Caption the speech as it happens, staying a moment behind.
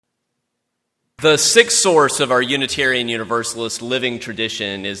The sixth source of our Unitarian Universalist living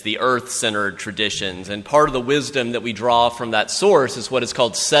tradition is the earth-centered traditions, and part of the wisdom that we draw from that source is what is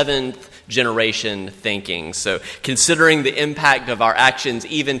called seventh generation thinking. So considering the impact of our actions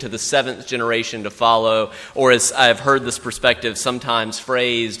even to the seventh generation to follow, or as I've heard this perspective sometimes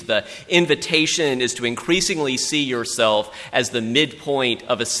phrased, the invitation is to increasingly see yourself as the midpoint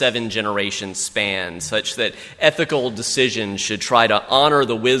of a 7-generation span, such that ethical decisions should try to honor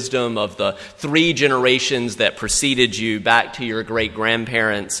the wisdom of the 3 generations that preceded you back to your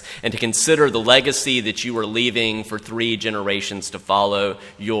great-grandparents, and to consider the legacy that you are leaving for 3 generations to follow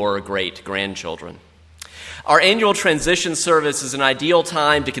your great-grandchildren. Our annual transition service is an ideal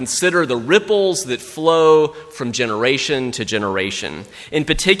time to consider the ripples that flow from generation to generation. In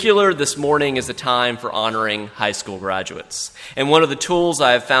particular, this morning is a time for honoring high school graduates. And one of the tools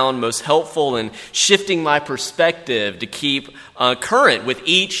I have found most helpful in shifting my perspective to keep current with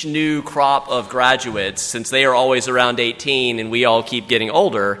each new crop of graduates, since they are always around 18 and we all keep getting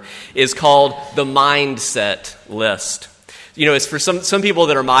older, is called the mindset list. You know, it's for some people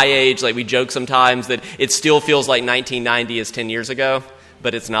that are my age, like we joke sometimes that it still feels like 1990 is 10 years ago,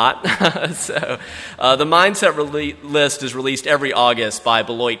 but it's not. So the Mindset List is released every August by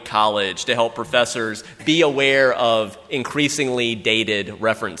Beloit College to help professors be aware of increasingly dated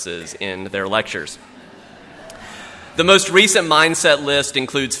references in their lectures. The most recent Mindset List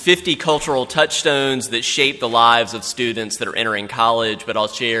includes 50 cultural touchstones that shape the lives of students that are entering college, but I'll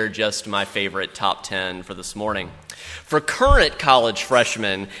share just my favorite top 10 for this morning. For current college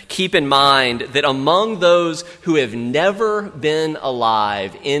freshmen, keep in mind that among those who have never been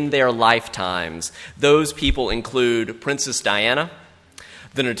alive in their lifetimes, those people include Princess Diana,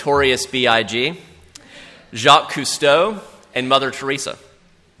 the Notorious B.I.G., Jacques Cousteau, and Mother Teresa.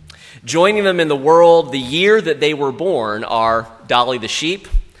 Joining them in the world the year that they were born are Dolly the Sheep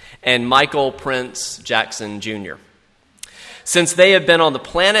and Michael Prince Jackson Jr. Since they have been on the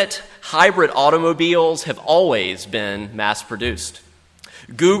planet, hybrid automobiles have always been mass-produced.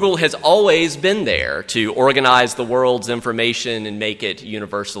 Google has always been there to organize the world's information and make it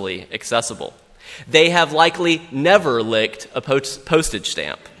universally accessible. They have likely never licked a postage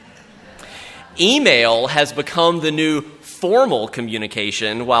stamp. Email has become the new formal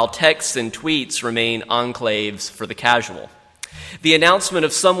communication, while texts and tweets remain enclaves for the casual. The announcement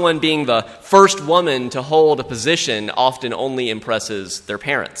of someone being the first woman to hold a position often only impresses their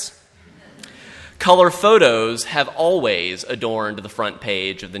parents. Color photos have always adorned the front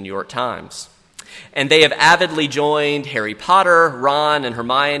page of the New York Times. And they have avidly joined Harry Potter, Ron, and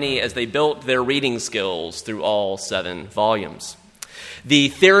Hermione as they built their reading skills through all 7 volumes. The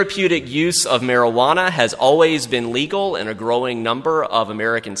therapeutic use of marijuana has always been legal in a growing number of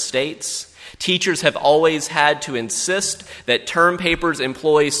American states. Teachers have always had to insist that term papers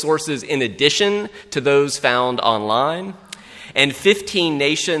employ sources in addition to those found online. And 15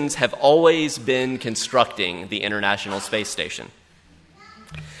 nations have always been constructing the International Space Station.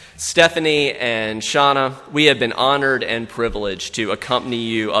 Stephanie and Shauna, we have been honored and privileged to accompany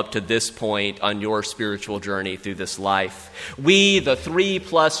you up to this point on your spiritual journey through this life. We, the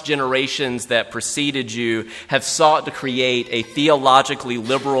 3+ generations that preceded you, have sought to create a theologically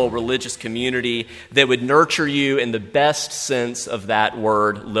liberal religious community that would nurture you in the best sense of that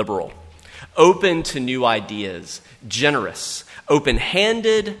word, liberal. Open to new ideas, generous,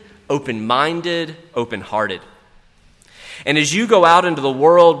 open-handed, open-minded, open-hearted. And as you go out into the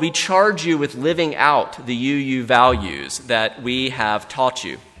world, we charge you with living out the UU values that we have taught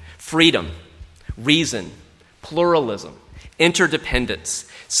you. Freedom, reason, pluralism, interdependence,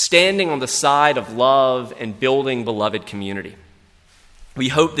 standing on the side of love and building beloved community. We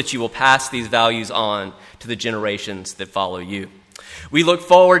hope that you will pass these values on to the generations that follow you. We look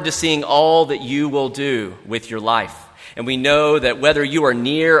forward to seeing all that you will do with your life. And we know that whether you are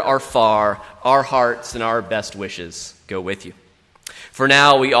near or far, our hearts and our best wishes go with you. For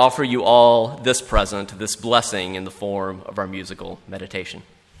now, we offer you all this present, this blessing in the form of our musical meditation.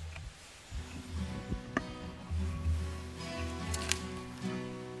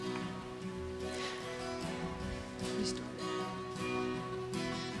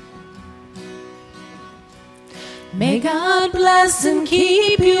 May God bless and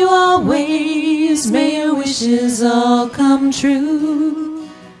keep you always. May your wishes all come true.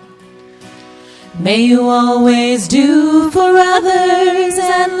 May you always do for others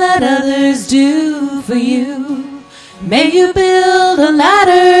and let others do for you. May you build a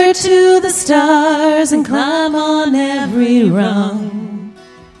ladder to the stars and climb on every rung.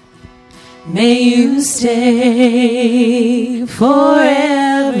 May you stay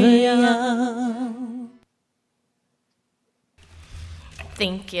forever young.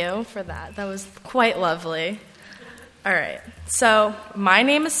 Thank you for that. That was quite lovely. All right. So my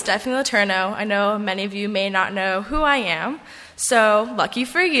name is Stephanie Letourneau. I know many of you may not know who I am. So lucky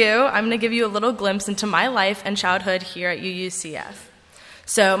for you, I'm going to give you a little glimpse into my life and childhood here at UUCF.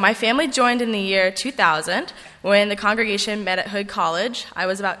 So my family joined in the year 2000 when the congregation met at Hood College. I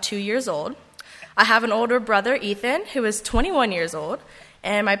was about 2 years old. I have an older brother, Ethan, who is 21 years old,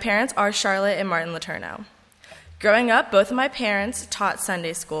 and my parents are Charlotte and Martin Letourneau. Growing up, both of my parents taught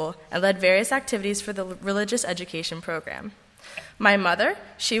Sunday school and led various activities for the religious education program. My mother,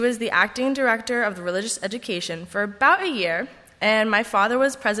 she was the acting director of the religious education for about a year, and my father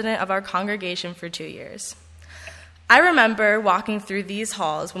was president of our congregation for 2 years. I remember walking through these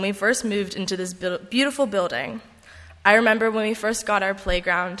halls when we first moved into this beautiful building. I remember when we first got our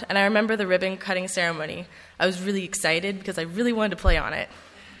playground, and I remember the ribbon cutting ceremony. I was really excited because I really wanted to play on it.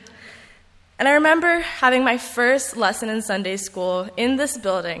 And I remember having my first lesson in Sunday school in this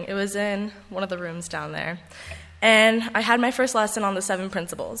building. It was in one of the rooms down there. And I had my first lesson on the 7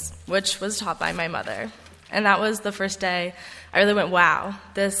 principles, which was taught by my mother. And that was the first day I really went, wow,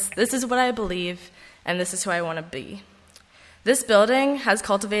 this is what I believe, and this is who I want to be. This building has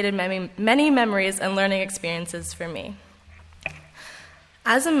cultivated many memories and learning experiences for me.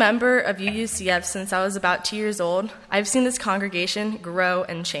 As a member of UUCF since I was about 2 years old, I've seen this congregation grow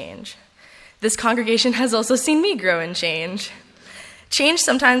and change. This congregation has also seen me grow and change. Change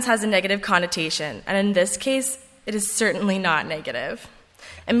sometimes has a negative connotation, and in this case, it is certainly not negative.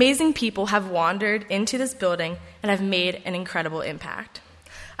 Amazing people have wandered into this building and have made an incredible impact.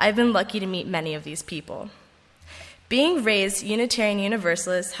 I've been lucky to meet many of these people. Being raised Unitarian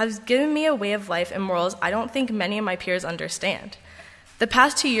Universalist has given me a way of life and morals I don't think many of my peers understand. The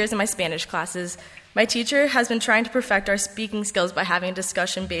past 2 years in my Spanish classes, my teacher has been trying to perfect our speaking skills by having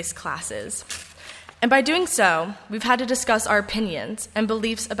discussion-based classes. And by doing so, we've had to discuss our opinions and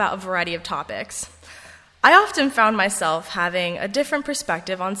beliefs about a variety of topics. I often found myself having a different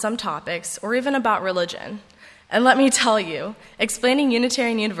perspective on some topics or even about religion. And let me tell you, explaining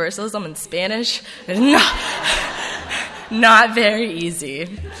Unitarian Universalism in Spanish is not very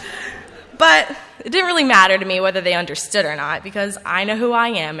easy. But it didn't really matter to me whether they understood or not, because I know who I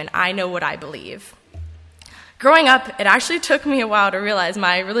am and I know what I believe. Growing up, it actually took me a while to realize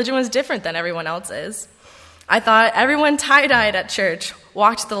my religion was different than everyone else's. I thought everyone tie-dyed at church,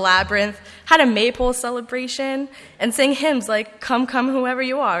 walked the labyrinth, had a maypole celebration, and sang hymns like "Come, Come, Whoever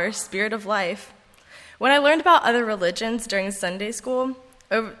You Are," Spirit of Life. When I learned about other religions during Sunday school,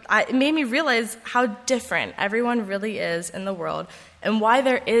 it made me realize how different everyone really is in the world and why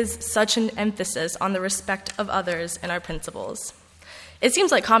there is such an emphasis on the respect of others in our principles. It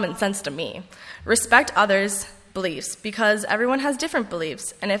seems like common sense to me. Respect others' beliefs because everyone has different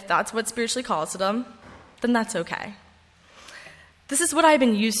beliefs, and if that's what spiritually calls to them, then that's okay. This is what I've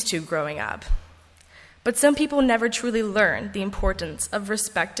been used to growing up. But some people never truly learn the importance of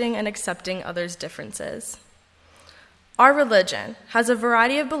respecting and accepting others' differences. Our religion has a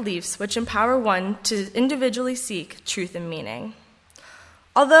variety of beliefs which empower one to individually seek truth and meaning.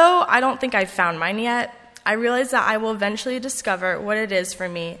 Although I don't think I've found mine yet, I realize that I will eventually discover what it is for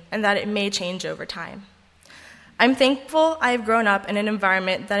me and that it may change over time. I'm thankful I have grown up in an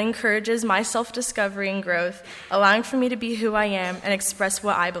environment that encourages my self-discovery and growth, allowing for me to be who I am and express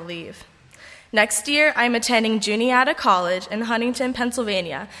what I believe. Next year, I'm attending Juniata College in Huntington,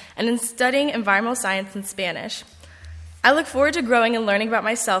 Pennsylvania, and I'm studying environmental science and Spanish. I look forward to growing and learning about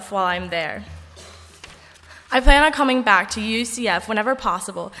myself while I'm there. I plan on coming back to UCF whenever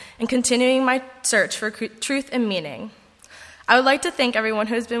possible and continuing my search for truth and meaning. I would like to thank everyone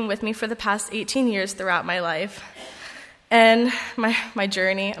who has been with me for the past 18 years throughout my life and my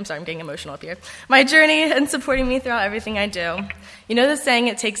journey. I'm sorry, I'm getting emotional up here. My journey and supporting me throughout everything I do. You know the saying,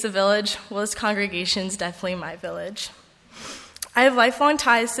 it takes a village? Well, this congregation is definitely my village. I have lifelong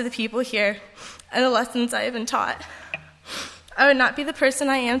ties to the people here and the lessons I have been taught. I would not be the person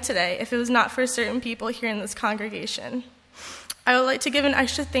I am today if it was not for certain people here in this congregation. I would like to give an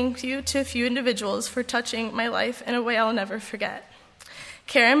extra thank you to a few individuals for touching my life in a way I'll never forget.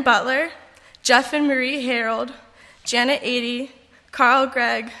 Karen Butler, Jeff and Marie Harold, Janet Adey, Carl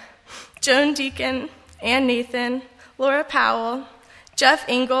Gregg, Joan Deacon, Ann Nathan, Laura Powell, Jeff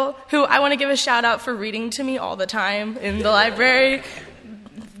Engel, who I want to give a shout out for reading to me all the time in the library.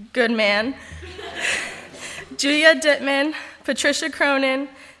 Good man. Julia Dittman, Patricia Cronin,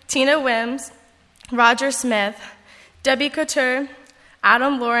 Tina Wims, Roger Smith, Debbie Couture,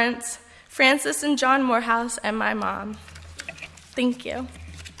 Adam Lawrence, Francis and John Morehouse, and my mom. Thank you.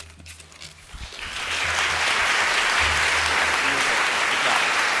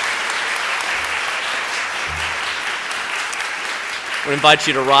 We invite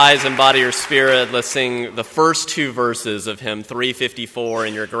you to rise and body your spirit. Let's sing the first two verses of hymn 354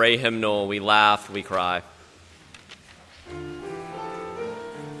 in your gray hymnal, We Laugh, We Cry.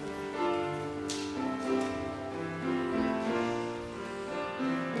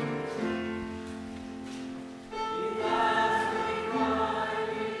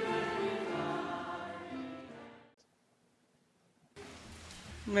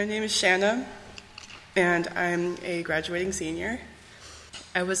 My name is Shanna, and I'm a graduating senior.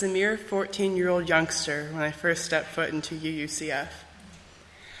 I was a mere 14-year-old youngster when I first stepped foot into UUCF.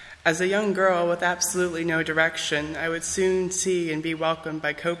 As a young girl with absolutely no direction, I would soon see and be welcomed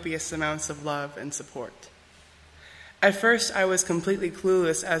by copious amounts of love and support. At first, I was completely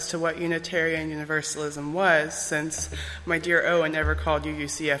clueless as to what Unitarian Universalism was, since my dear Owen never called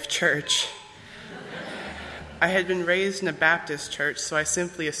UUCF church. I had been raised in a Baptist church, so I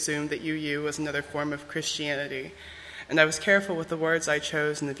simply assumed that UU was another form of Christianity, and I was careful with the words I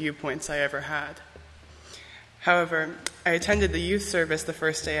chose and the viewpoints I ever had. However, I attended the youth service the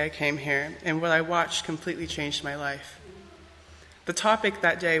first day I came here, and what I watched completely changed my life. The topic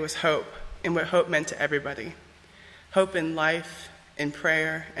that day was hope, and what hope meant to everybody. Hope in life, in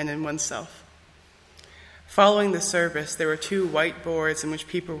prayer, and in oneself. Following the service, there were 2 white boards in which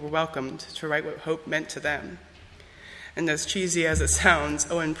people were welcomed to write what hope meant to them. And as cheesy as it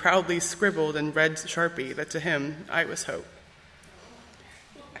sounds, Owen proudly scribbled in red Sharpie that to him, I was hope.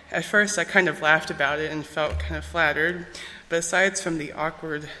 At first, I kind of laughed about it and felt kind of flattered, but aside from the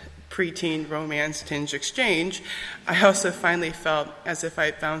awkward preteen romance-tinged exchange, I also finally felt as if I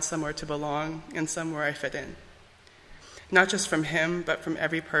had found somewhere to belong and somewhere I fit in. Not just from him, but from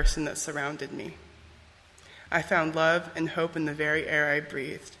every person that surrounded me. I found love and hope in the very air I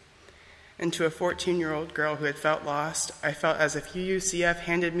breathed. And to a 14-year-old girl who had felt lost, I felt as if UUCF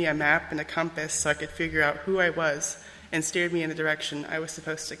handed me a map and a compass so I could figure out who I was and steered me in the direction I was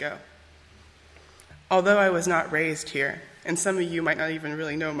supposed to go. Although I was not raised here, and some of you might not even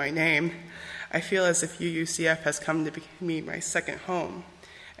really know my name, I feel as if UUCF has come to be my second home,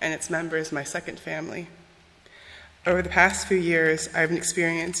 and its members my second family. Over the past few years, I've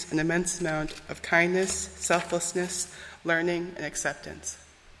experienced an immense amount of kindness, selflessness, learning, and acceptance.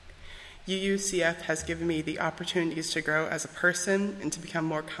 UUCF has given me the opportunities to grow as a person and to become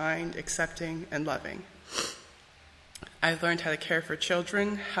more kind, accepting, and loving. I've learned how to care for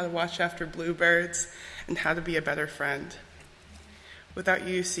children, how to watch after bluebirds, and how to be a better friend. Without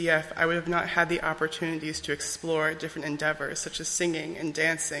UUCF, I would have not had the opportunities to explore different endeavors such as singing and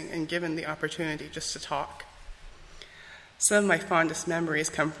dancing and given the opportunity just to talk. Some of my fondest memories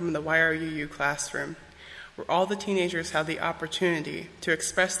come from the YRUU classroom, where all the teenagers had the opportunity to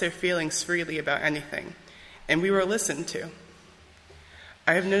express their feelings freely about anything, and we were listened to.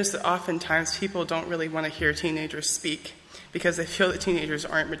 I have noticed that oftentimes people don't really want to hear teenagers speak because they feel that teenagers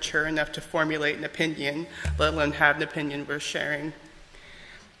aren't mature enough to formulate an opinion, let alone have an opinion worth sharing.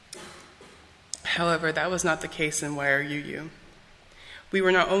 However, that was not the case in YRUU. We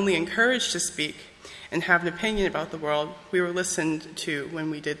were not only encouraged to speak and have an opinion about the world, we were listened to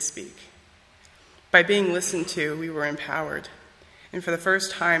when we did speak. By being listened to, we were empowered. And for the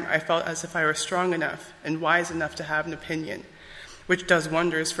first time, I felt as if I were strong enough and wise enough to have an opinion, which does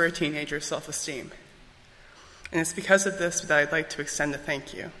wonders for a teenager's self-esteem. And it's because of this that I'd like to extend a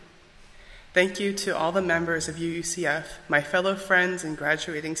thank you. Thank you to all the members of UUCF, my fellow friends and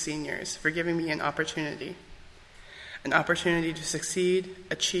graduating seniors, for giving me an opportunity to succeed,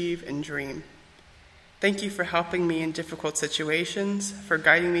 achieve, and dream. Thank you for helping me in difficult situations, for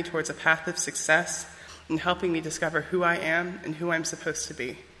guiding me towards a path of success, and helping me discover who I am and who I'm supposed to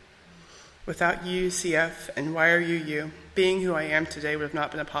be. Without UUCF and YRUU, being who I am today would have not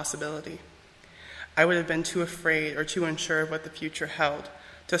been a possibility. I would have been too afraid or too unsure of what the future held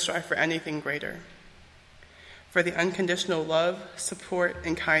to strive for anything greater. For the unconditional love, support,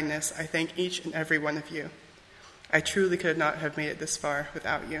 and kindness, I thank each and every one of you. I truly could not have made it this far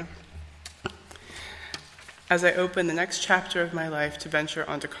without you. As I open the next chapter of my life to venture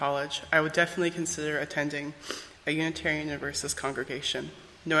onto college, I would definitely consider attending a Unitarian Universalist congregation,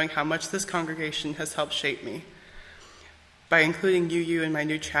 knowing how much this congregation has helped shape me. By including UU in my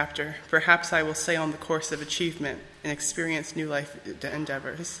new chapter, perhaps I will stay on the course of achievement and experience new life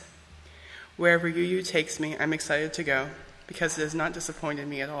endeavors. Wherever UU takes me, I'm excited to go because it has not disappointed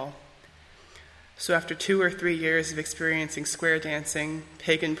me at all. So after 2 or 3 years of experiencing square dancing,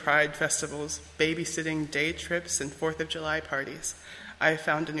 pagan pride festivals, babysitting, day trips, and 4th of July parties, I have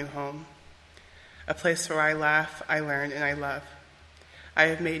found a new home. A place where I laugh, I learn, and I love. I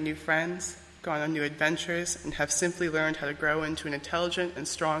have made new friends, gone on new adventures, and have simply learned how to grow into an intelligent and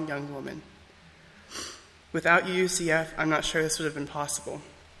strong young woman. Without UUCF, I'm not sure this would have been possible.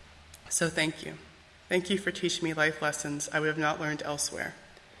 So thank you. Thank you for teaching me life lessons I would have not learned elsewhere.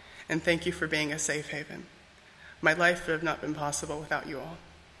 And thank you for being a safe haven. My life would have not been possible without you all.